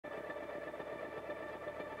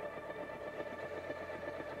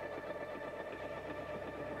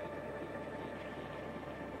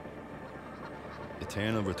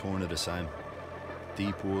eternal return of the same.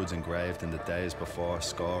 Deep words engraved in the days before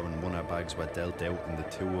score and runner bags were dealt out in the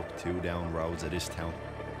 2 up, 2 down roads of this town.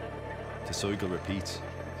 The cycle repeats,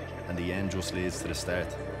 and the end just leads to the start.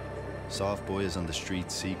 Soft boys on the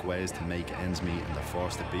streets seek ways to make ends meet and they're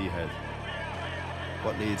forced to be heard.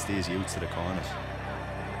 What leads these youths to the corners?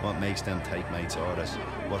 What makes them take mates' orders?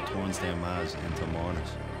 What turns their mas into mourners?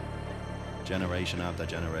 Generation after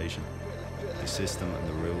generation, the system and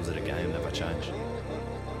the rules of the game never change.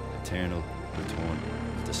 Eternal return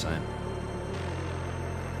of the same.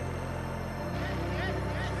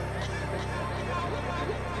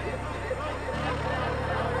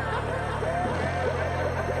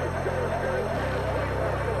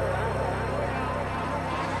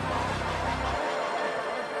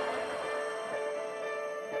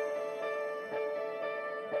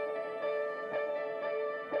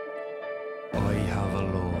 I have a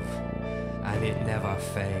love, and it never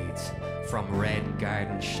fades. From red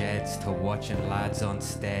garden sheds to watching lads on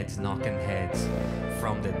steads knocking heads.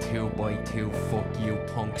 From the 2x2 fuck you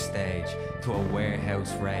punk stage to a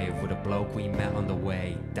warehouse rave with a bloke we met on the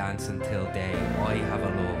way, dancing till day. I have a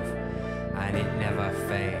love, and it never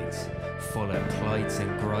fades. Full of plights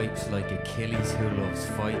and gripes like Achilles who loves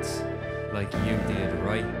fights. Like you did,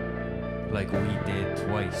 right? Like we did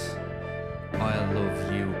twice. I'll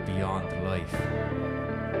love you beyond life.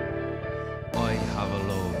 I have a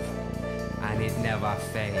love, and it never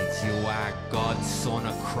fades. You are God's son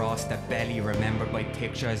across the belly, remembered by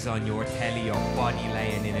pictures on your telly, your body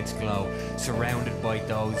laying in its glow, surrounded by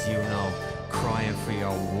those you know, crying for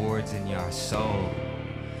your words in your soul.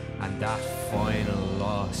 And that final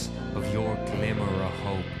loss of your glimmer of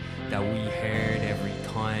hope that we heard every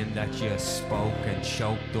time that you spoke, and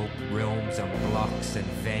choked up rooms and blocks and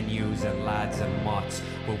venues and lads and mots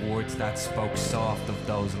with words that spoke soft of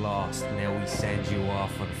those lost. Now we send you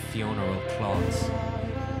off on funeral cloths.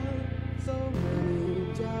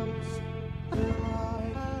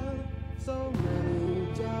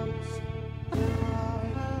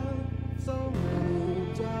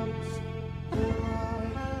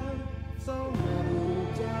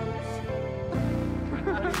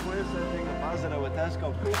 With Tesco.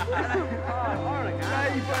 Alright,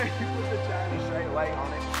 yeah, you put the Chinese straight away on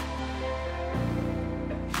it.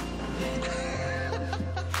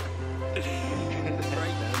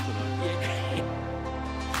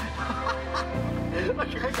 I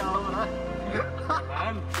can't go on that.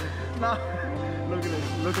 Man. No. Looking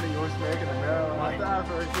at your snake in the mirror. Like that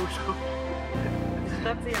for a crucial. Is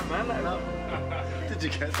that the man? No. Did you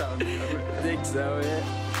get that on the camera? I think so, yeah.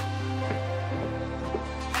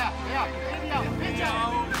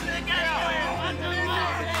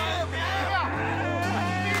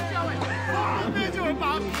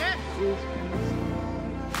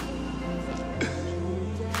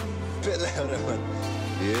 Bit louder, man.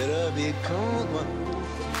 It'll be cold, man.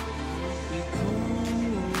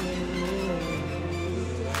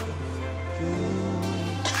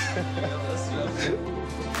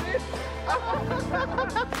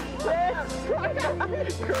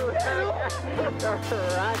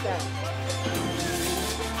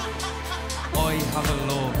 I have a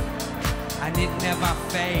love, and it never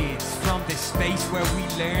fades. From the space where we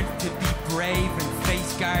learned to be brave and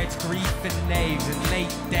face guards, grief and knaves, and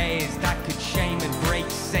late days that could shame and break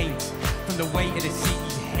saints. From the weight of the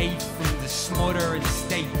city's hate, from the smother and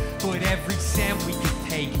state. But every cent we could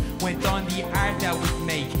take went on the art that we'd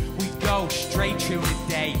make. We'd go straight through the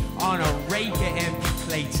day on a rake of empty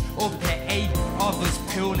plates. Up to 8 of us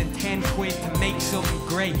pooling 10 quid to make something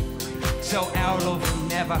great. So our love will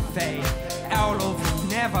never fade. Our love will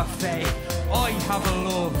never fade. I have a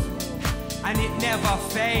love, and it never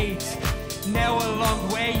fades. Now a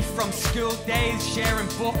long way from school days, sharing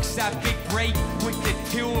books at Big Break with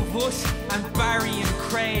the 2 of us and Barry and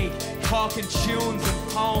Craig, talking tunes and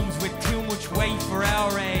poems with too much weight for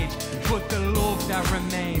our age. But the love that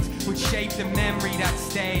remains would shape the memory that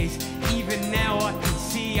stays. Even now I can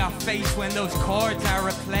see your face when those chords are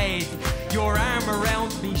replayed. Your arm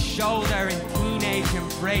around me shoulder in teenage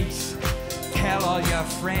embrace. Tell all your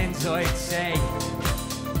friends, I'd say.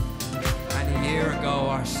 And a year ago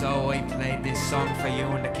or so I played this song for you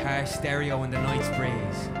in the car stereo in the night's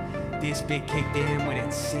breeze. This bit kicked in with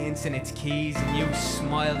its synths and its keys, and you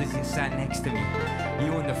smiled as you sat next to me.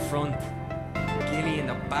 You in the front, Gilly in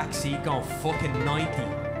the backseat going fucking 90.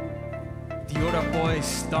 The other boys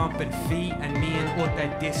stomping feet and me in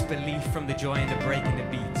utter disbelief from the joy and the breaking the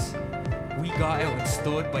beats. We got out and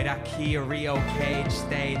stood by that Kia Rio cage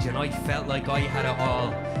stage, and I felt like I had it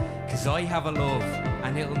all. Cause I have a love,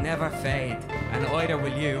 and it'll never fade, and either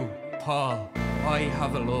will you, Paul. I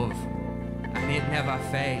have a love, and it never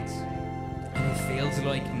fades. And it feels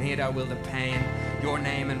like neither will the pain, your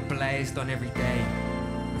name emblazed on every day.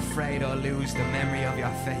 Afraid I'll lose the memory of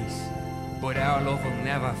your face, but our love will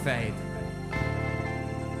never fade.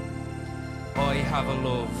 I have a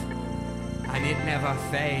love, and it never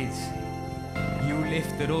fades. You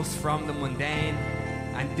lifted us from the mundane,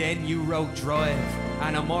 and then you wrote Drive,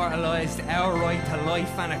 and immortalised our right to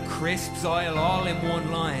life and a crisp soil all in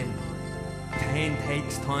one line. Pain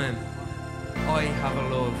takes time. I have a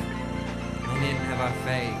love, and it never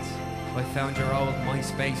fades. I found your old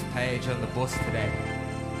MySpace page on the bus today.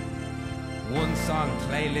 One song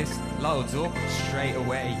playlist loads up straight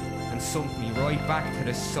away and sunk me right back to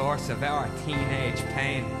the source of our teenage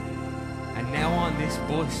pain. And now on this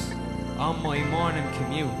bus, on my morning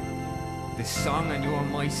commute, the song on your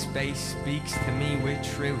MySpace speaks to me with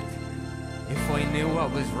truth. If I knew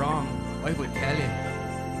what was wrong, I would tell you.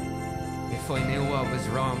 If I knew what was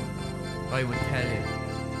wrong, I would tell you.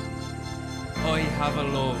 I have a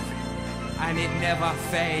love, and it never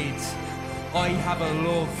fades. I have a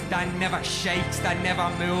love that never shakes, that never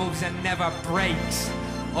moves and never breaks.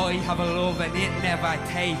 I have a love and it never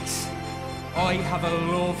takes. I have a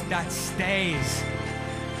love that stays.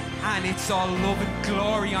 And it's all love and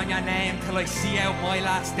glory on your name till I see out my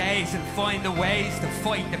last days and find the ways to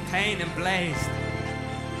fight the pain emblazed.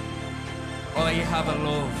 I have a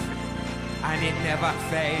love and it never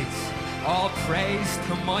fades. All praise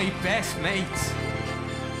to my best mates.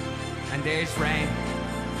 And there's rain.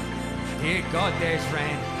 Dear God, there's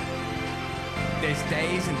rain. There's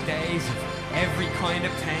days and days of every kind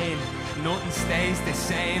of pain. Nothing stays the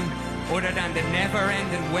same other than the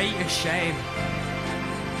never-ending weight of shame.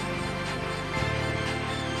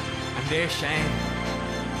 And there's shame.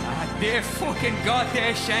 Dear fucking God,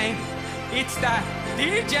 there's shame. It's that,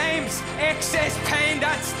 dear James, excess pain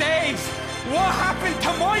that stays. What happened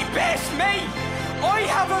to my best mate? I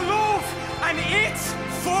have a love and it's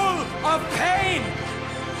full of pain.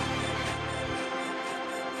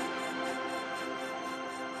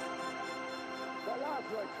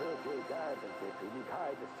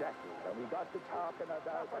 And we got to talking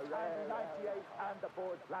about the 98 and the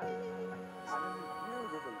board planning. And it is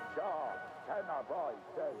beautiful job. Can our boy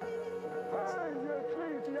say, hey, you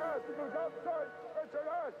ecclesiasticals outside, it's your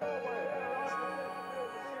ass over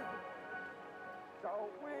here. So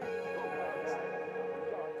we...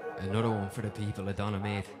 Another one for the people of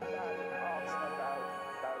Donaghmede.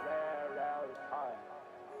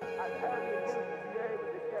 And how you used to be able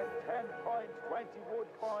to get 10 points, 21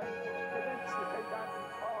 points, to take that in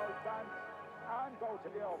tall dance and go to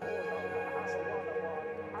the old board and still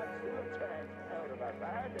change out of our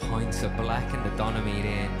band. Pints of black in the Donaghmede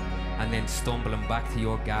Inn, and then stumbling back to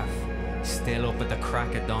your gaff, still up at the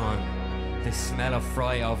crack of dawn. The smell of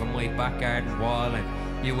fry over my back garden wall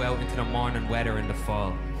and you out into the morning weather in the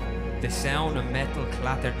fall. The sound of metal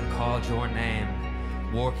clattered and called your name.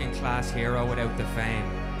 Working class hero without the fame.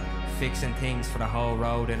 Fixing things for the whole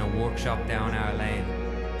road in a workshop down our lane.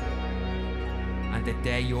 And the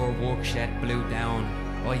day your work shed blew down,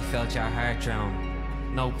 I felt your heart drown.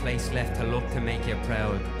 No place left to look to make you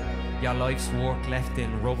proud. Your life's work left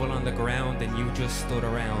in rubble on the ground and you just stood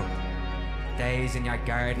around. Days in your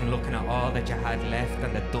garden looking at all that you had left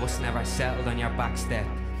and the dust never settled on your back step.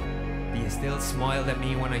 But you still smiled at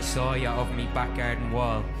me when I saw you over me back garden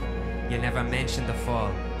wall. You never mentioned the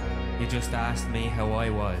fall. You just asked me how I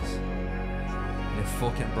was. It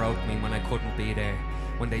fucking broke me when I couldn't be there.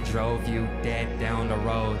 When they drove you dead down the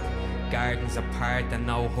road. Gardens apart and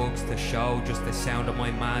no hugs to show. Just the sound of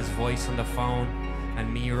my ma's voice on the phone.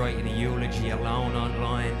 And me writing a eulogy alone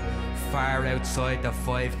online. Far outside the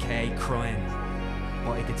 5k crying.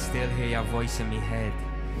 But I could still hear your voice in me head.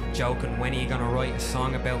 Joking, when are you gonna write a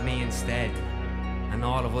song about me instead? And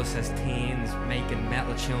all of us as teens making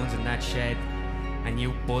metal tunes in that shed. And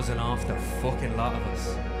you buzzing off the fucking lot of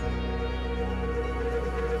us.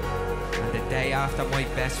 And the day after my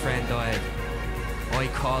best friend died, I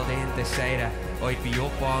called in to say that I'd be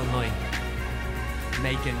up all night,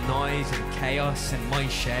 making noise and chaos in my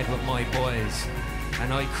shed with my boys.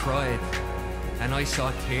 And I cried, and I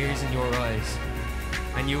saw tears in your eyes.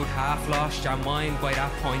 And you'd half lost your mind by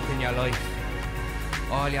that point in your life.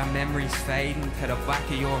 All your memories fading to the back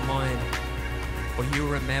of your mind. But you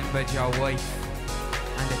remembered your wife,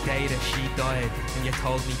 and the day that she died, and you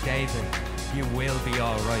told me, David, you will be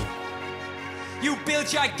alright. You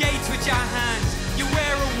built your gates with your hands. You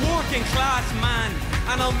were a working class man.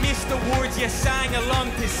 And I'll miss the words you sang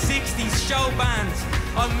along to 60s show bands.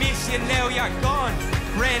 I'll miss you now you're gone,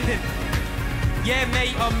 Brendan. Yeah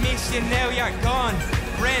mate, I'll miss you now you're gone,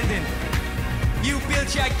 Brendan. You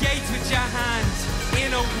built your gates with your hands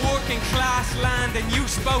in a working class land, and you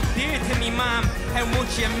spoke dear to me, ma'am, how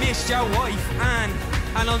much you missed your wife, Anne.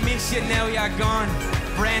 And I'll miss you now you're gone,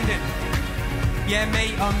 Brendan. Yeah,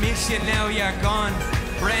 mate, I'll miss you now you're gone,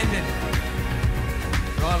 Brendan.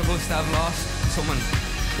 For all of us that have lost someone,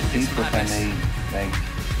 the people for me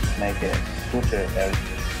make it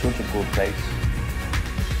such a good place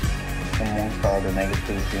amongst all the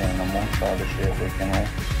negativity and amongst all the shit. Like, you know,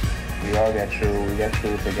 we all get through. We get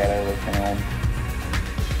through together. Like, you know.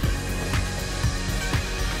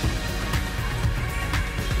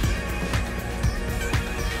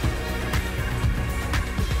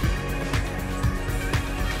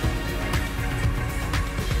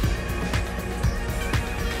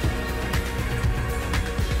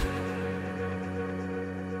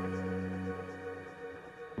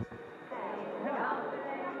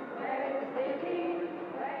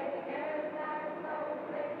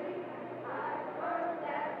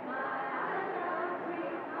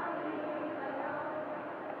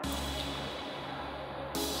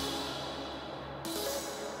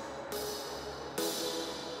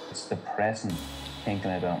 It's depressing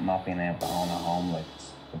thinking about not being able to own a home. Like,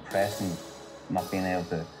 it's depressing not being able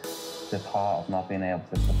to, the thought of not being able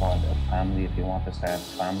to support a family if you want to start a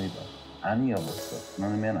family. But any of us, like, you know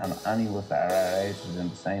what I mean? And any of us that are our age is in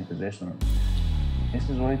the same position. This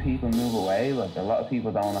is why people move away. Like, a lot of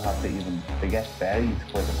people don't have to even, they get buried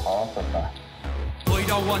for the thought of that. I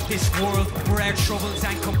don't want this world where our troubles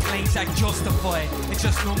and complaints are justified. It's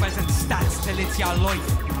just numbers and stats till it's your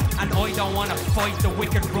life. And I don't want to fight the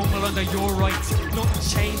wicked rumble under your rights.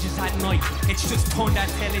 Nothing changes at night. It's just thunder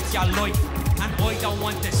till it's your life. And I don't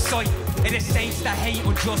want the sight of the saints that hate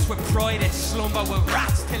unjust with pride and slumber with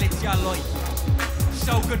rats till it's your life.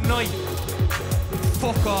 So good night.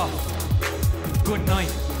 Fuck off. Good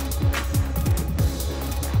night.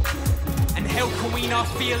 And how can we not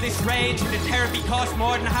feel this rage when the therapy costs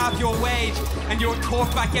more than half your wage and you're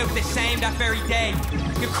talked back out the same that very day?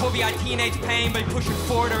 You cover your teenage pain by pushing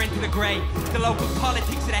further into the grey. The local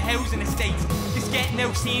politics of the housing estates. This getting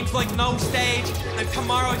out seems like no stage, and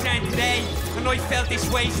tomorrow's ain't today. And I felt this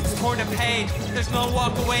way since turned the page. There's no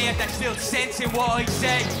walk away and there's still sense in what I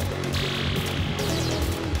say.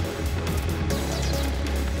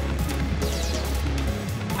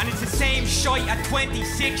 The same shite at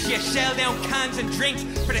 26, you shell down cans and drinks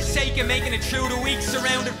for the sake of making it through the week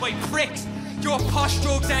surrounded by pricks. Your posh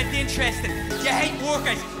drugs aren't interesting. You hate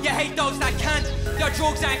workers, you hate those that can't. Your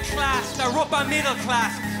drugs aren't class, they're upper middle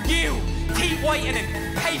class. You, teeth whitening,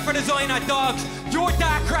 pay for designer dogs. Your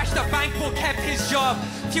dad crashed the bank but kept his job.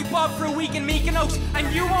 You bob for a week in Mykonos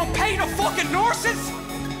and you won't pay the fucking nurses?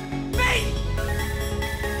 Me!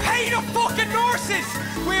 Pay the fucking nurses!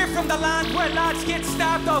 We're from the land where lads get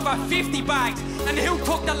stabbed over 50 bags. And who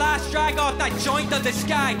took the last drag off that joint of the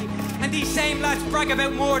skag? And these same lads brag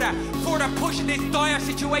about murder, further pushing this dire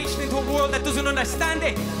situation into a world that doesn't understand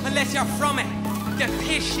it unless you're from it. The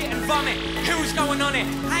piss, shit and vomit. Who's going on it?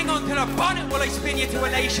 Hang on to the bonnet while I spin you to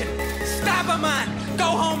elation. Stab a man, go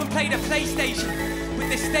home and play the PlayStation.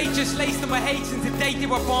 With the state just laced them with hate since the day they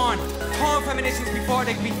were born. Torn from innocence before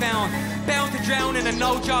they could be found. Bound to drown in a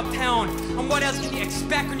no-job town. And what else can you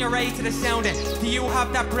expect when you're raised to the sound it? Do you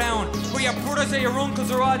have that brown? Where your brothers or your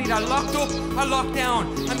uncles are all either locked up or locked down.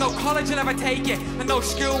 And no college will ever take you, and no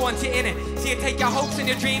school wants you in it. So you take your hopes and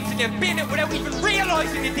your dreams and you bin it without even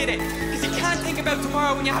realising you did it. Cause you can't think about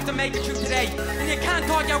tomorrow when you have to make it through today. And you can't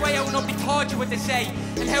talk your way out when nobody taught you what to say.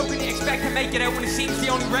 And how can you expect to make it out when it seems the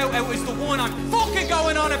only route out is the one I'm fucking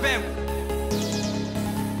going on about?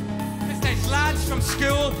 Lads from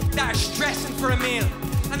school that are stressing for a meal,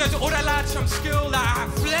 and there's other lads from school that are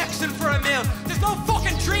flexing for a meal. There's no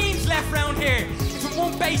fucking dreams left round here. It's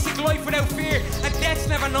one basic life without fear, and death's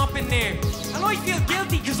never not been near. And I feel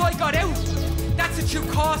guilty because I got out. That's the true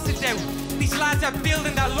cost of doubt. These lads are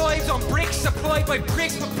building their lives on bricks supplied by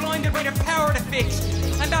pricks, but blinded by the power to fix.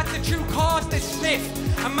 And that's the true cost of sniff.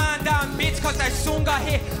 A man down bits cause their son got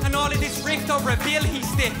hit, and all of this rift over a bill he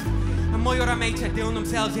stiffed. And my other mates are doing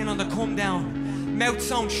themselves in on the come down. Mouth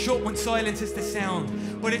sewn shut when silence is the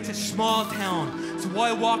sound. But it's a small town, so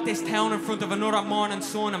I walk this town in front of another morning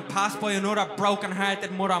sun and pass by another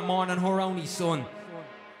broken-hearted mother mourning her only son.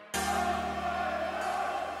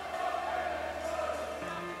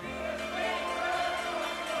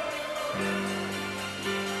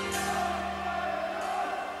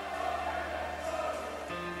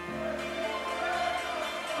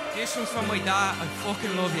 This one's from my dad. I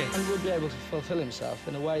fucking love you. And would be able to fulfil himself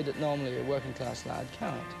in a way that normally a working class lad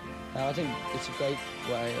can't. Now, I think it's a great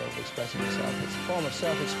way of expressing yourself. It's a form of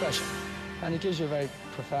self-expression, and it gives you a very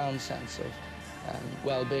profound sense of and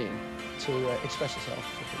well-being to express yourself.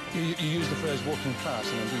 You use the phrase working class,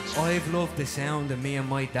 and indeed... I've loved the sound of me and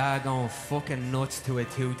my dad going fucking nuts to a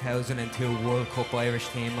 2002 World Cup Irish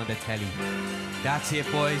team on the telly. That's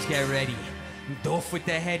it, boys, get ready. Duff with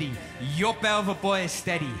the heady, yup Balfe boys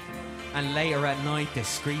steady. And later at night, the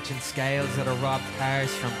screeching scales of the robbed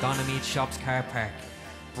cars from Donamead Shop's car park,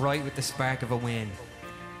 bright with the spark of a win.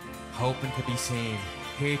 Hoping to be seen,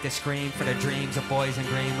 hear the scream for the dreams of boys in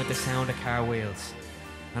green with the sound of car wheels.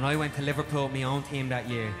 And I went to Liverpool with my own team that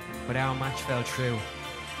year, but our match fell through.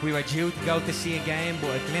 We were due to go to see a game,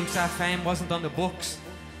 but a glimpse of fame wasn't on the books.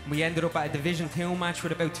 We ended up at a Division 2 match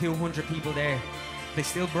with about 200 people there. They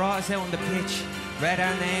still brought us out on the pitch, read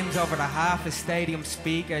our names over the half of stadium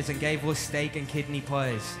speakers and gave us steak and kidney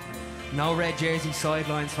pies. No red jersey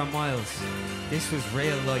sidelines for miles. This was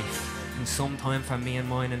real life, and some time for me and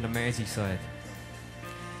mine in the Merseyside.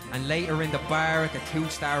 And later in the bar at the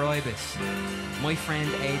 2-star Ibis, my friend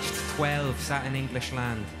aged 12 sat in English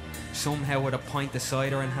land, somehow with a pint of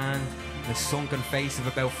cider in hand, and a sunken face of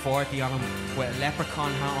about 40 on him, with a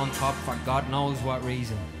leprechaun hat on top for God knows what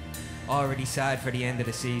reason. Already sad for the end of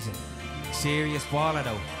the season. Serious baller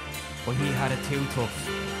though, but he had it too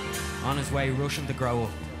tough. On his way rushing to grow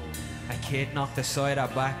up. A kid knocked the cider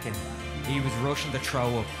back and he was rushing to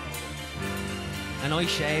throw up. And I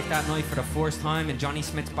shaved that night for the first time in Johnny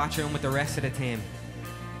Smith's bathroom with the rest of the team.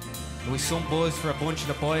 There was some buzz for a bunch of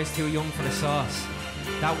the boys too young for the sauce.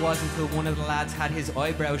 That wasn't until one of the lads had his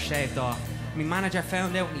eyebrows shaved off. My manager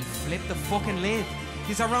found out and he flipped the fucking lid.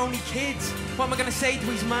 These are only kids. What am I gonna say to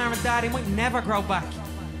his mum and dad? He might never grow back.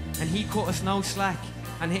 And he cut us no slack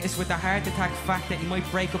and hit us with the heart attack fact that he might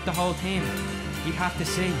break up the whole team. He'd have to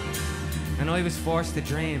see. And I was forced to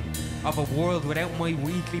dream of a world without my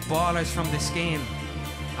weekly ballers from the scheme.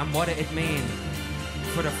 And what it'd mean,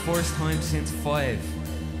 for the first time since 5,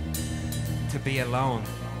 to be alone.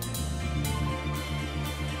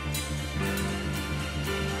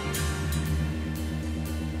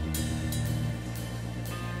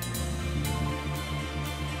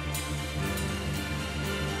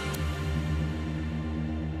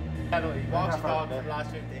 What's your thought of the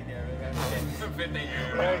last 15 years? 15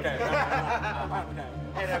 years. Okay.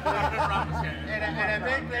 in a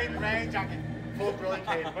big green rain jacket. Fuck right,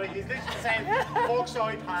 kid. But he's literally saying fuck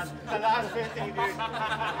side pants the last 15 years.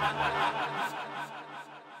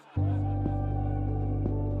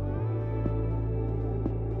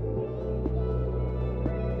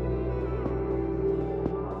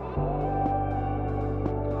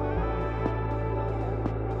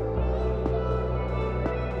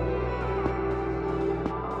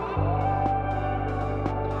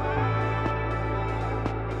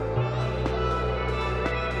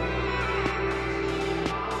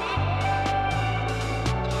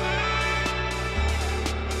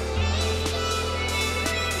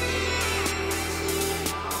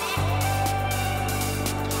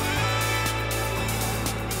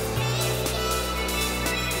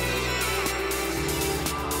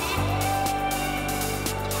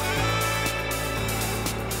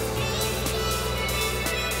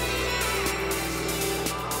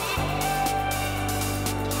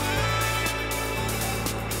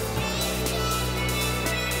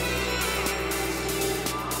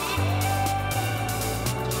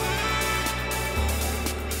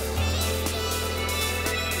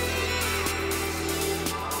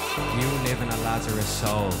 Lazarus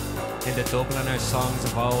soul, in the Dubliner songs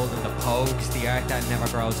of old, and the Pogues, the art that never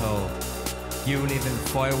grows old. You live in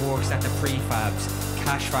fireworks at the prefabs,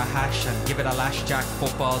 cash for hash and give it a lash jack,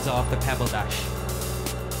 footballs off the pebble dash.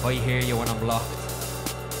 I hear you when I'm locked.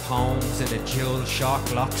 Poems in the dual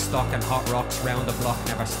shock, lock, stock and hot rocks round the block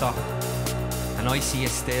never stop. And I see you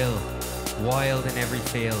still, wild in every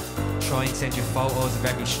field. Try and send you photos of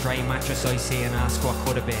every stray mattress I see and ask what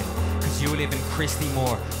could have been. Cause you live in Christy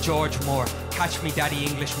Moore, George Moore, Catch Me Daddy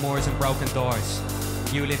English Moors and Broken Doors.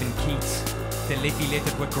 You live in Keats, the liffey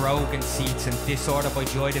littered with Grogan seats and Disorder by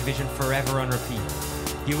Joy Division forever on repeat.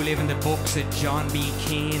 You live in the books of John B.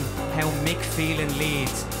 Keane, How Mick Phelan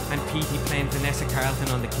leads, and Petey playing Vanessa Carlton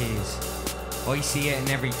on the keys. I see it in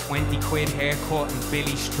every 20 quid haircut and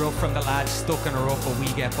Billy Struck from the lads stucking her up but we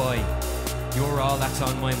get by. You're all that's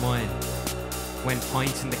on my mind. When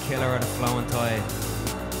pints and the killer are the flowing tide.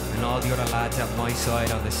 And all the other lads at my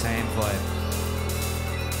side on the same vibe.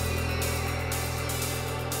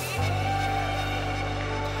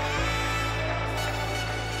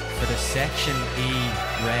 For the Section E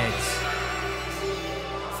Reds,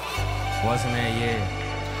 wasn't our year.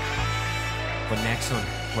 But next one,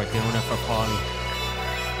 we're doing it for Paulie.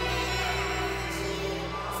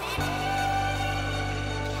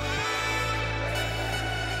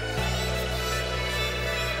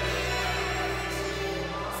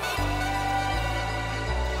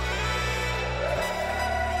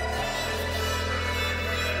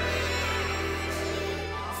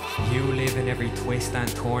 twist and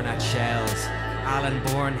turn at shells. Alan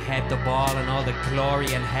Bourne head the ball and all the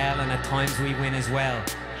glory and hell, and at times we win as well.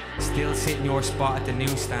 Still sit in your spot at the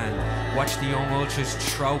newsstand. Watch the young ultras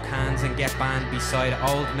throw cans and get banned beside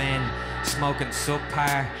old men smoking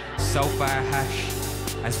subpar, so-far hash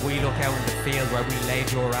as we look out in the field where we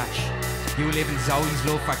laid your ash. You live in Zoe's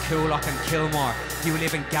love for Coolock and Kilmore. You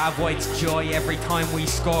live in Gav White's joy every time we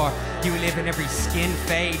score. You live in every skin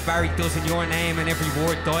fade Barry does in your name and every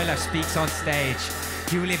word Doyle speaks on stage.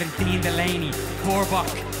 You live in Dean Delaney, Burbach,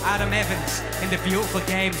 Adam Evans, in the beautiful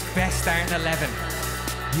game's best starting 11.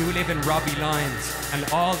 You live in Robbie Lyons and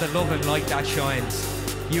all the loving light that shines.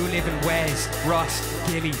 You live in Wes, Ross,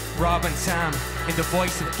 Gilly, Rob and Sam, in the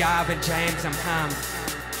voice of Gav and James and Pam.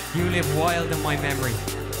 You live wild in my memory,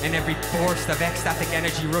 in every burst of ecstatic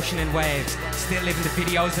energy rushing in waves. Still live in the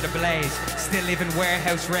videos of the blaze, still live in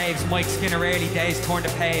warehouse raves. Mike Skinner early days turn the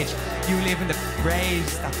page. You live in the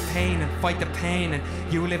raves that pain and fight the pain,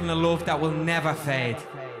 and you live in a love that will never fade.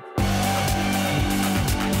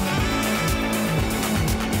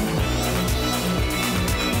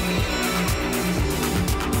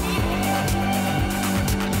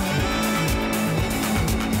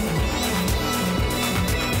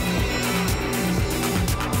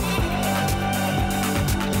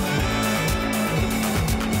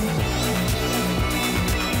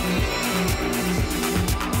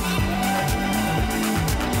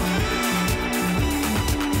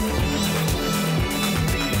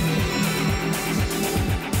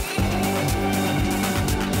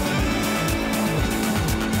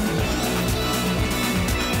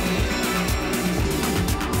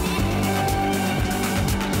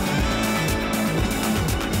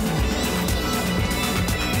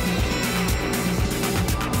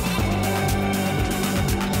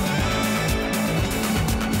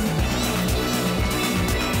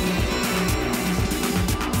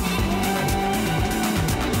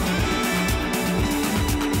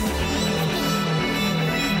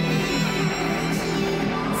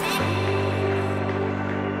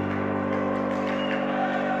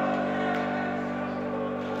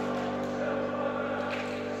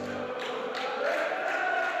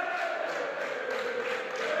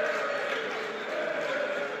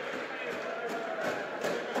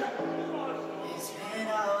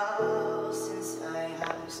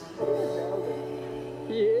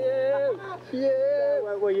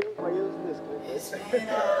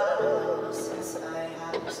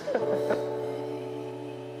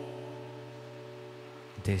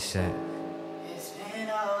 This set is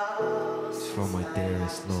for my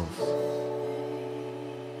dearest loves.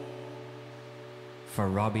 For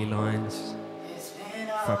Robbie Lyons,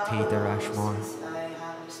 for Peter Ashmore,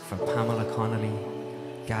 for Pamela Connolly,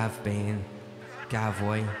 Gav Bain, Gav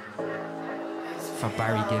White, for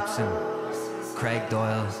Barry Gibson, Craig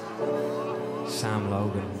Doyle, Sam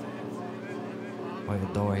Logan, I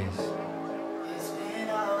adore you.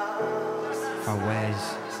 For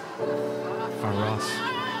Wes, for Ross,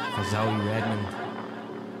 for Zoe Redmond,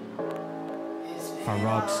 for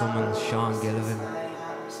Rob Summons, Sean Gillivan,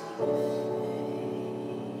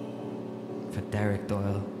 for Derek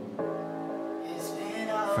Doyle,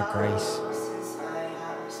 for Grace.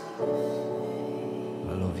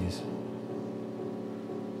 I love yous.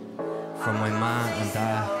 For my ma and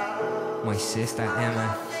dad, my sister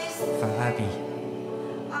Emma, for Abby,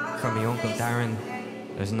 for my uncle Darren.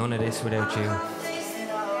 There's none of this without you.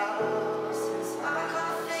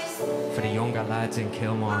 For the younger lads in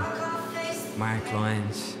Kilmore, Mark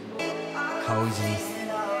Lyons, Hosey,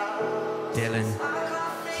 Dylan,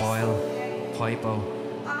 Boyle, Pipo.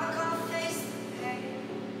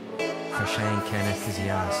 For Shane Kenneth, as he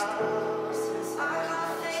asked.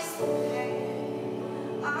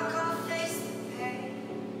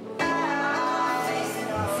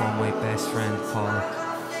 And for my best friend Paul.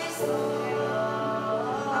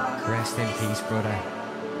 Rest in peace, brother.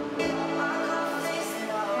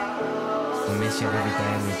 I miss you every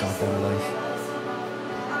day in my goddamn life.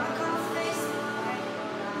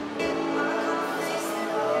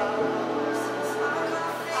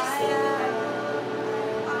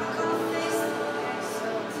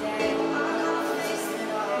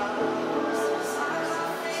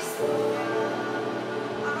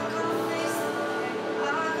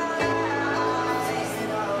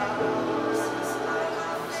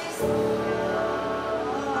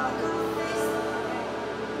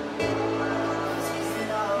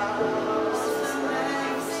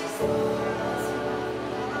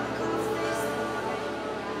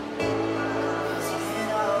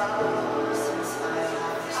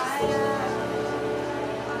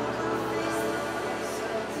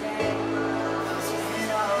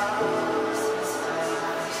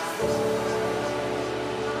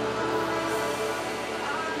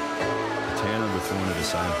 return of the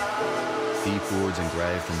same. Deep words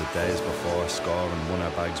engraved in the days before, scoring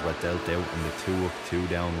one-hour bags were dealt out in the 2-up,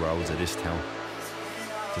 2-down roads of this town.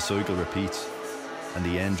 The cycle repeats, and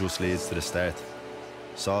the end just leads to the start.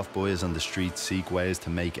 Soft boys on the streets seek ways to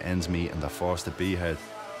make ends meet and they're forced to be heard.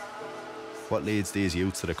 What leads these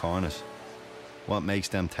youths to the corners? What makes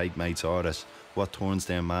them take mates' orders? What turns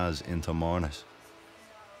their mas into mourners?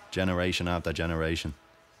 Generation after generation,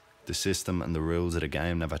 the system and the rules of the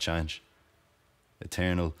game never change.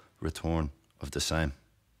 Eternal return of the same.